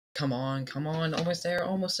Come on, come on, almost there,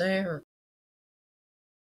 almost there.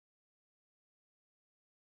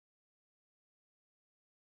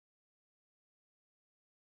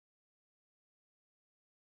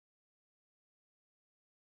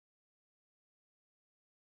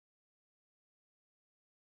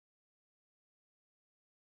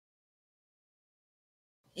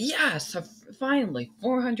 Yes, finally,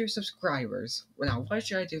 400 subscribers. Now, what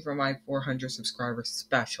should I do for my 400 subscribers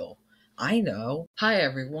special? I know. Hi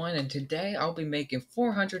everyone, and today I'll be making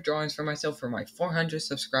 400 drawings for myself for my 400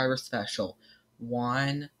 subscriber special.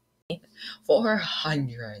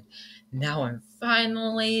 400. Now I'm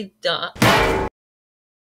finally done.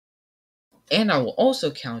 And I will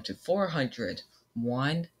also count to 400.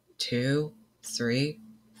 1, 2, 3,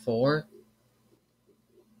 4,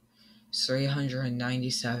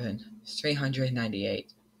 397,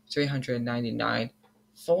 398, 399,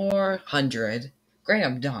 400. Great,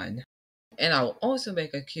 I'm done. And I will also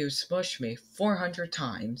make a cube smush me 400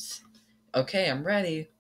 times. Okay, I'm ready.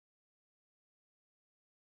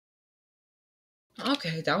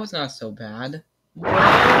 Okay, that was not so bad.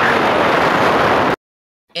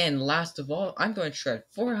 And last of all, I'm going to shred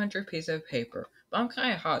 400 pieces of paper. But I'm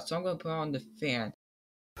kind of hot, so I'm going to put on the fan.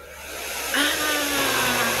 Ah!